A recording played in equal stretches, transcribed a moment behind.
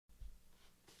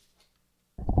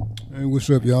Hey, what's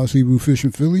up, y'all? Hebrew Fish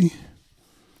in Philly.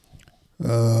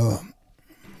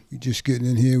 We just getting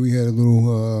in here. We had a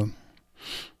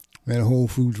Whole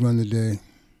Foods run today.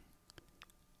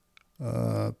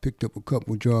 Picked up a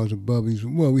couple jars of Bubby's.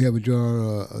 Well, we have a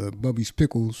jar of Bubby's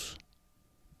pickles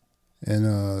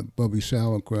and Bubby's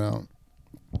sauerkraut.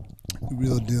 The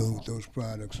real deal with those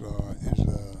products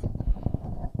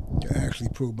they're actually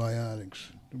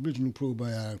probiotics. The original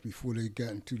probiotics before they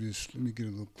got into this. Let me get a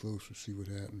little closer, see what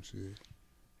happens here.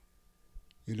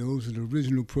 Yeah, those are the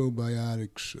original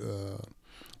probiotics,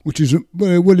 what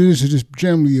it is just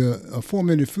generally a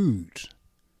fermented foods.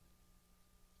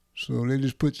 So they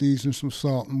just put these in some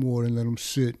salt and water and let them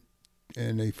sit,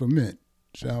 and they ferment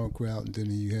sauerkraut, and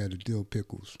then you had the dill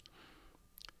pickles.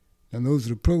 Now those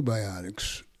are the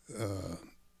probiotics.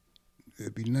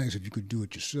 It'd be nice if you could do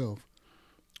it yourself.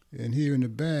 And here in the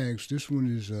bags, this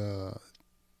one is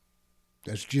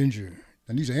that's ginger.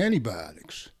 And these are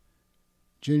antibiotics.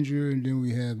 Ginger, and then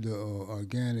we have the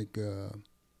organic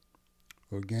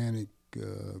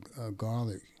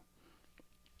garlic.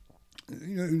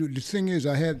 You know, the thing is,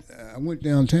 I went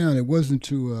downtown. It wasn't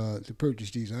to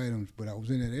purchase these items, but I was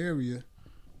in that area.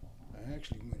 I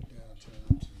actually went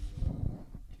downtown to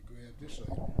grab this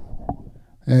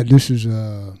item. This is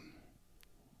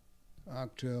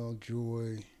Octal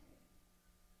Joy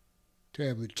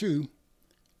Tablet 2.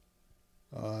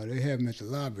 They have them at the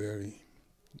library.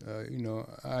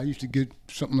 I used to get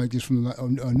something like this from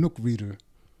a Nook reader,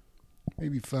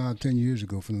 maybe 5-10 years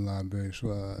ago from the library.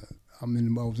 So I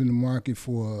was in the market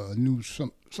for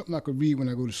something I could read when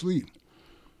I go to sleep,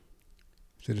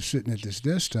 instead of sitting at this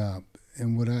desktop.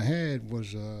 And what I had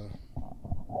was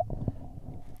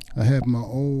I have my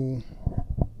old.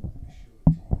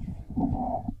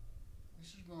 This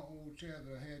is my old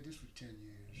tablet. I had this for 10 years.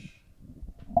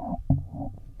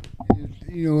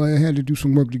 I had to do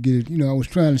some work to get it. I was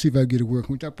trying to see if I could get it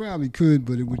working, which I probably could,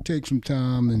 but it would take some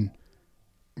time, and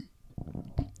I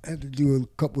had to do a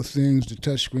couple of things. The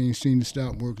touch screen seemed to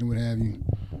stop working, what have you.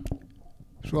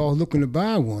 So I was looking to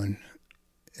buy one,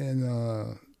 and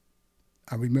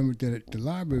I remembered that the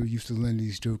library used to lend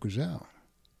these jokers out.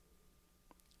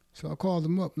 So I called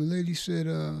them up, and the lady said,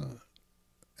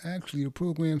 actually, the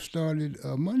program started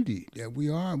Monday. That we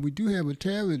do have a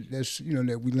tablet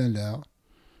that we lend out.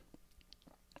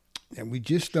 And we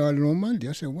just started on Monday.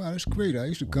 I said, wow, that's great. I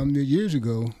used to come there years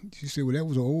ago. She said, well, that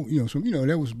was old,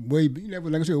 that was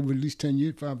like I said, over at least 10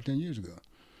 years, 5 or 10 years ago.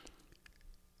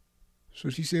 So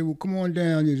she said, well, come on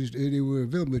down. They were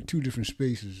available at 2 different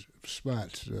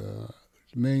spots, the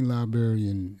main library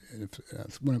and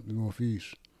one up the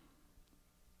Northeast,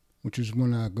 which is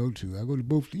one I go to. I go to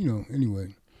both,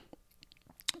 anyway.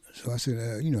 So I said,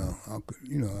 I went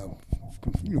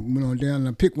on down and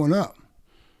I picked one up.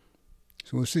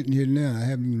 So I'm sitting here now. I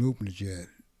haven't even opened it yet.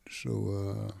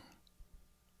 So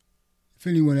if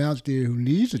anyone out there who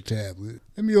needs a tablet,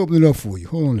 let me open it up for you.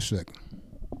 Hold on a second.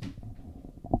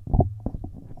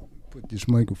 Put this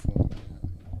microphone down.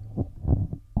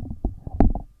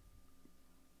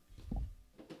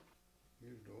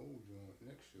 Here's the old joint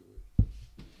next to it.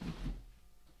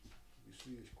 You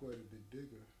see it's quite a bit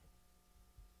bigger.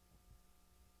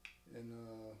 And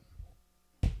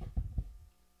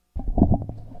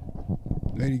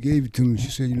lady gave it to me. She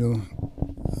said,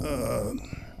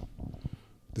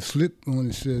 the slip on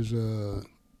it says no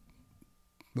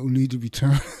need to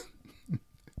return.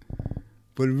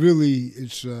 But really,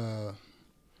 it's let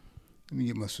me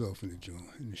get myself in the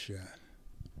shot.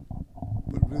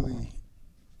 But really,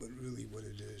 what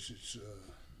it is, it's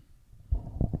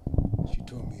she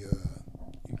told me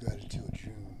you got it till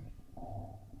June.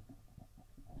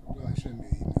 Probably send me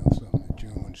an email something in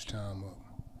June when it's time up.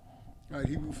 All right,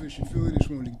 Hebrew Fish in Philly, just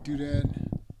wanted to do that.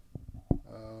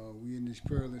 We in these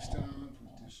perilous times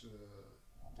with this,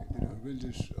 they did a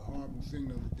horrendous, horrible thing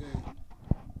the other day.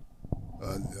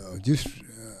 I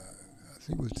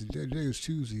think it was today was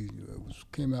Tuesday,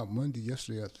 came out Monday,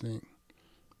 yesterday I think,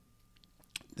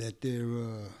 that they're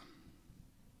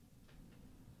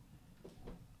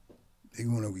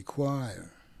going to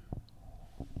require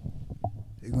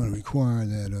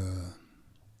that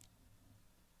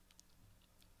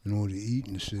in order to eat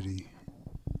in the city,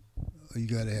 you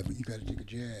gotta take a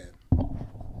jab.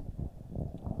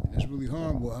 And that's really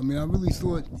horrible. I mean, I really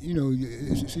thought,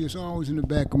 it's always in the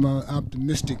back of my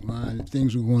optimistic mind that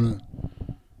things were gonna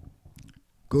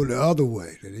go the other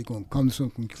way, that they're gonna come to some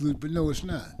conclusion. But no, it's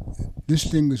not. This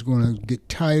thing is gonna get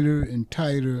tighter and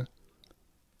tighter.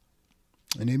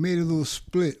 And they made a little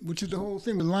split, which is the whole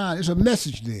thing. The line, there's a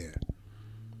message there.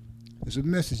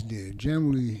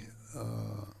 Generally,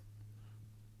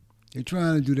 They're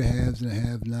trying to do the haves and the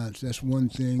have-nots. That's one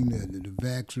thing, the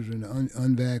vaxxers and the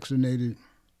unvaccinated.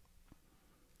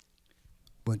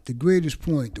 But the greatest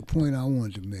point, the point I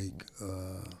wanted to make,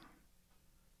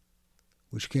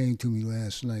 which came to me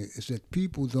last night, is that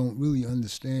people don't really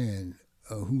understand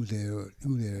who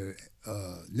their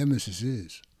nemesis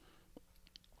is.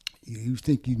 You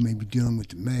think you may be dealing with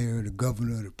the mayor, the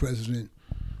governor, the president.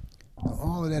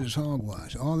 All of that is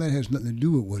hogwash. All that has nothing to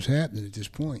do with what's happening at this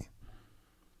point.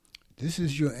 This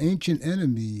is your ancient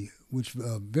enemy, which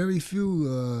very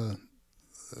few,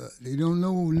 they don't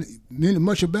know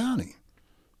much about him.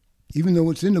 Even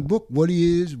though it's in the book, what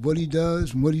he is, what he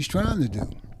does, and what he's trying to do.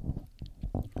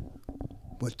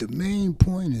 But the main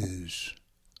point is,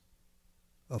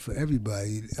 for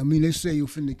everybody, I mean, they say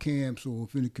within the camps or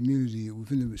within the community,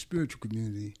 within the spiritual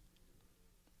community,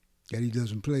 that he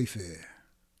doesn't play fair.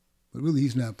 But really,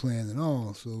 he's not playing at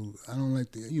all, so I don't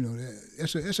like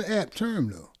that's an apt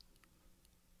term, though.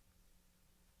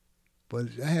 But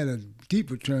I had a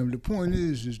deeper term. The point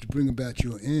is to bring about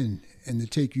your end and to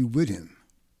take you with him.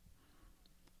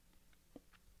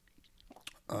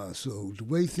 So the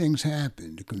way things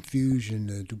happen, the confusion,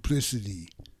 the duplicity,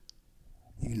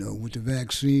 with the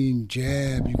vaccine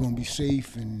jab, you're going to be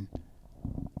safe, and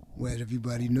whereas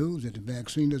everybody knows that the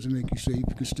vaccine doesn't make you safe,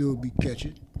 you can still catch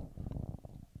it.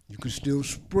 You can still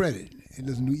spread it. It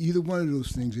doesn't do either one of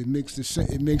those things. It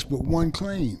makes but one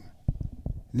claim.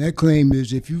 And that claim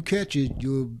is if you catch it,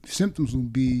 your symptoms will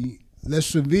be less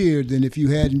severe than if you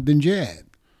hadn't been jabbed.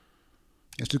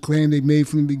 That's the claim they made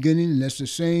from the beginning, and that's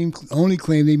the only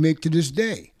claim they make to this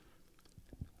day.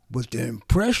 But the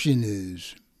impression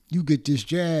is you get this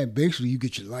jab, basically you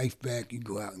get your life back, you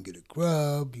go out and get a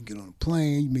grub, you get on a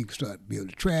plane, you may start to be able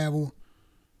to travel.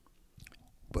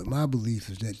 But my belief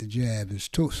is that the jab is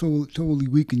totally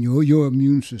weakening your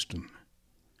immune system.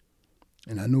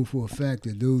 And I know for a fact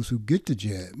that those who get the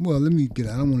jab, I don't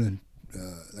want to,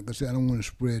 like I said, I don't want to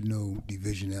spread no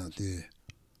division out there.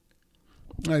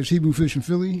 All right, it's Hebrew Fish and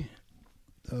Philly.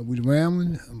 We're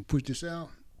rambling. I'm going to put this out.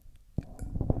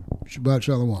 Shabbat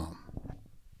Shalom.